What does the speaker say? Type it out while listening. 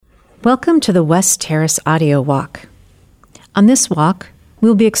Welcome to the West Terrace audio walk. On this walk,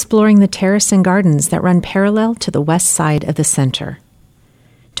 we'll be exploring the terrace and gardens that run parallel to the west side of the center.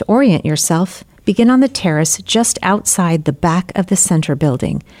 To orient yourself, begin on the terrace just outside the back of the center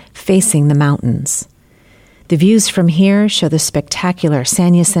building, facing the mountains. The views from here show the spectacular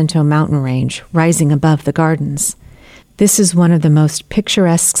San Jacinto mountain range rising above the gardens. This is one of the most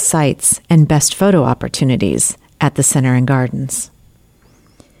picturesque sights and best photo opportunities at the center and gardens.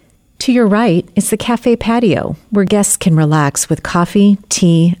 To your right is the cafe patio, where guests can relax with coffee,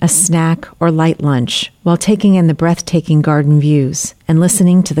 tea, a snack, or light lunch while taking in the breathtaking garden views and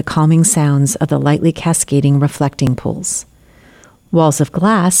listening to the calming sounds of the lightly cascading reflecting pools. Walls of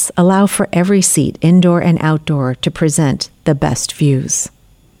glass allow for every seat, indoor and outdoor, to present the best views.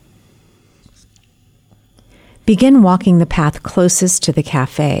 Begin walking the path closest to the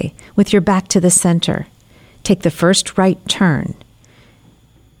cafe with your back to the center. Take the first right turn.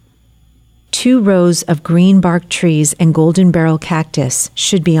 2 rows of green bark trees and golden barrel cactus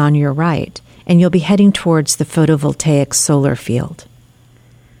should be on your right, and you'll be heading towards the photovoltaic solar field.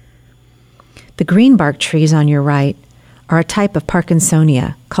 The green bark trees on your right are a type of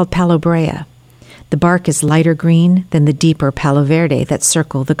Parkinsonia called Palo Brea. The bark is lighter green than the deeper Palo Verde that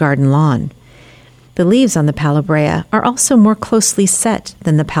circle the garden lawn. The leaves on the Palo Brea are also more closely set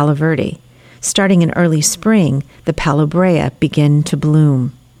than the Palo Verde. Starting in early spring, the Palo Brea begin to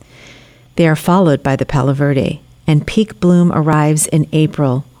bloom. They are followed by the Palo Verde, and peak bloom arrives in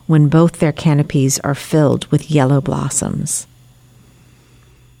April when both their canopies are filled with yellow blossoms.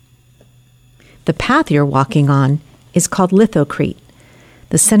 The path you're walking on is called Lithocrete.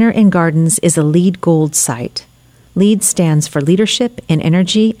 The Center and Gardens is a LEED Gold site. LEED stands for Leadership in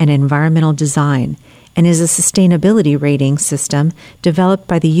Energy and Environmental Design and is a sustainability rating system developed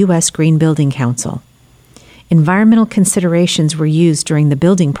by the U.S. Green Building Council. Environmental considerations were used during the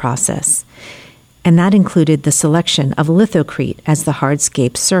building process, and that included the selection of Lithocrete as the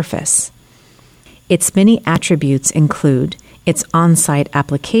hardscape surface. Its many attributes include its on-site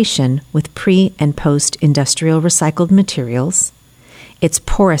application with pre- and post-industrial recycled materials, its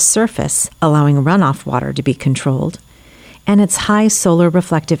porous surface allowing runoff water to be controlled, and its high solar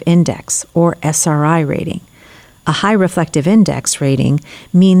reflective index, or SRI rating. A high reflective index rating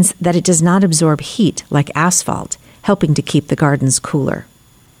means that it does not absorb heat like asphalt, helping to keep the gardens cooler.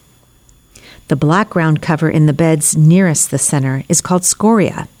 The black ground cover in the beds nearest the center is called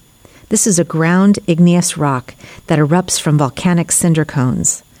scoria. This is a ground igneous rock that erupts from volcanic cinder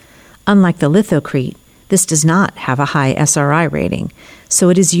cones. Unlike the Lithocrete, this does not have a high SRI rating, so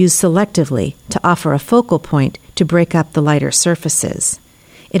it is used selectively to offer a focal point to break up the lighter surfaces.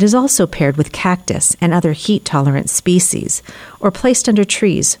 It is also paired with cactus and other heat-tolerant species, or placed under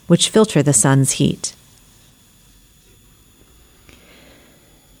trees which filter the sun's heat.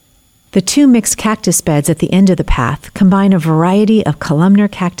 The 2 mixed cactus beds at the end of the path combine a variety of columnar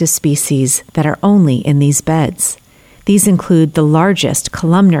cactus species that are only in these beds. These include the largest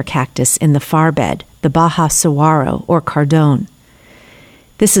columnar cactus in the far bed, the Baja Saguaro or Cardone.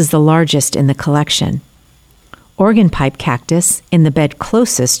 This is the largest in the collection. Organ pipe cactus, in the bed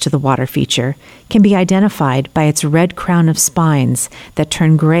closest to the water feature, can be identified by its red crown of spines that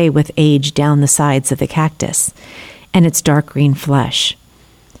turn gray with age down the sides of the cactus, and its dark green flesh.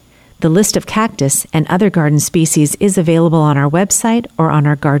 The list of cactus and other garden species is available on our website or on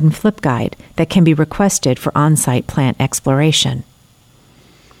our garden flip guide that can be requested for on-site plant exploration.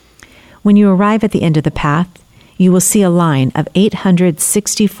 When you arrive at the end of the path, you will see a line of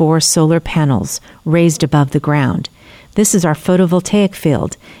 864 solar panels raised above the ground. This is our photovoltaic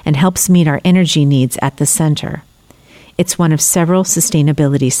field and helps meet our energy needs at the center. It's one of several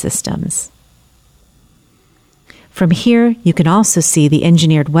sustainability systems. From here, you can also see the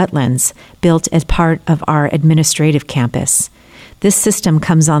engineered wetlands built as part of our administrative campus. This system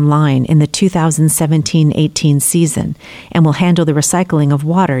comes online in the 2017-18 season and will handle the recycling of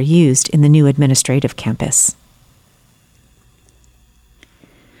water used in the new administrative campus.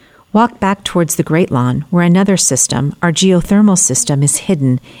 Walk back towards the Great Lawn, where another system, our geothermal system, is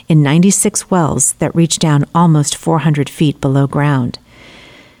hidden in 96 wells that reach down almost 400 feet below ground.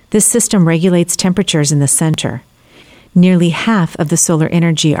 This system regulates temperatures in the center. Nearly half of the solar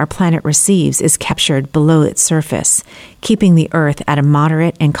energy our planet receives is captured below its surface, keeping the Earth at a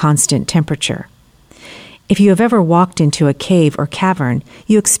moderate and constant temperature. If you have ever walked into a cave or cavern,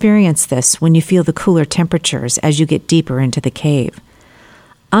 you experience this when you feel the cooler temperatures as you get deeper into the cave.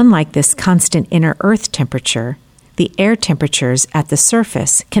 Unlike this constant inner Earth temperature, the air temperatures at the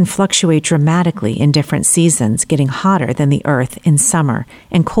surface can fluctuate dramatically in different seasons, getting hotter than the Earth in summer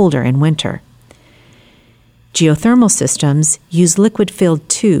and colder in winter. Geothermal systems use liquid-filled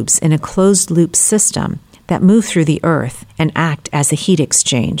tubes in a closed-loop system that move through the earth and act as a heat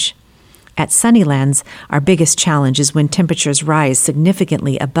exchange. At Sunnylands, our biggest challenge is when temperatures rise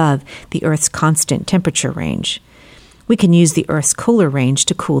significantly above the Earth's constant temperature range. We can use the Earth's cooler range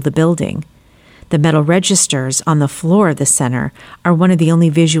to cool the building. The metal registers on the floor of the center are one of the only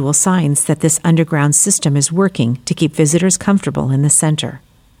visual signs that this underground system is working to keep visitors comfortable in the center.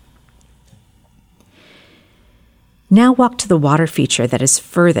 Now walk to the water feature that is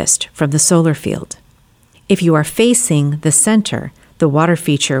furthest from the solar field. If you are facing the center, the water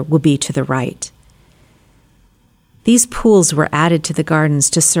feature will be to the right. These pools were added to the gardens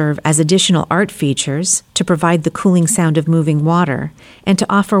to serve as additional art features, to provide the cooling sound of moving water, and to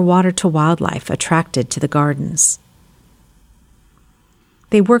offer water to wildlife attracted to the gardens.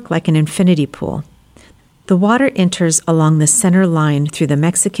 They work like an infinity pool. The water enters along the center line through the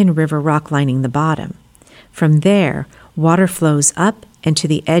Mexican River rock lining the bottom. From there, water flows up and to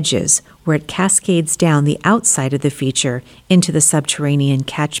the edges, where it cascades down the outside of the feature into the subterranean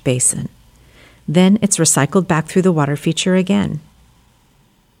catch basin. Then it's recycled back through the water feature again.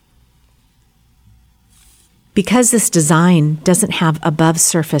 Because this design doesn't have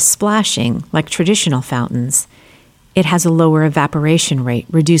above-surface splashing like traditional fountains, it has a lower evaporation rate,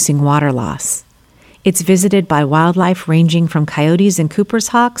 reducing water loss. It's visited by wildlife ranging from coyotes and Cooper's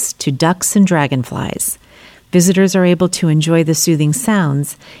hawks to ducks and dragonflies. Visitors are able to enjoy the soothing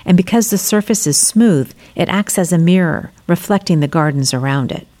sounds, and because the surface is smooth, it acts as a mirror, reflecting the gardens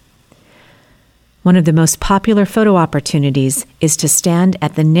around it. One of the most popular photo opportunities is to stand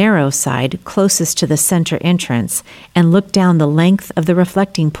at the narrow side closest to the center entrance and look down the length of the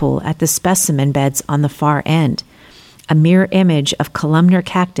reflecting pool at the specimen beds on the far end. A mirror image of columnar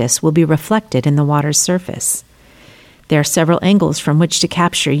cactus will be reflected in the water's surface. There are several angles from which to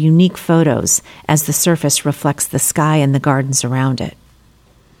capture unique photos as the surface reflects the sky and the gardens around it.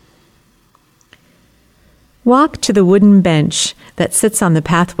 Walk to the wooden bench that sits on the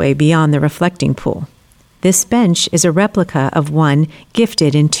pathway beyond the reflecting pool. This bench is a replica of one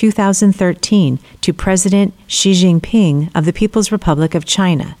gifted in 2013 to President Xi Jinping of the People's Republic of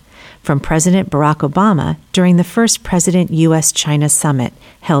China from President Barack Obama during the first President-U.S.-China summit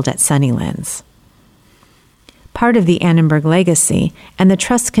held at Sunnylands. Part of the Annenberg legacy and the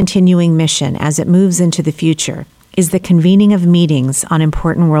Trust's continuing mission as it moves into the future is the convening of meetings on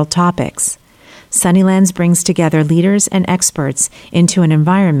important world topics. Sunnylands brings together leaders and experts into an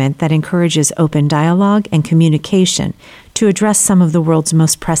environment that encourages open dialogue and communication to address some of the world's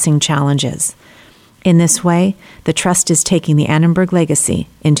most pressing challenges. In this way, the Trust is taking the Annenberg legacy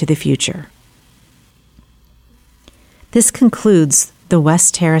into the future. This concludes the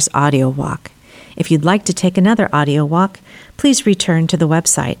West Terrace audio walk. If you'd like to take another audio walk, please return to the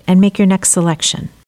website and make your next selection.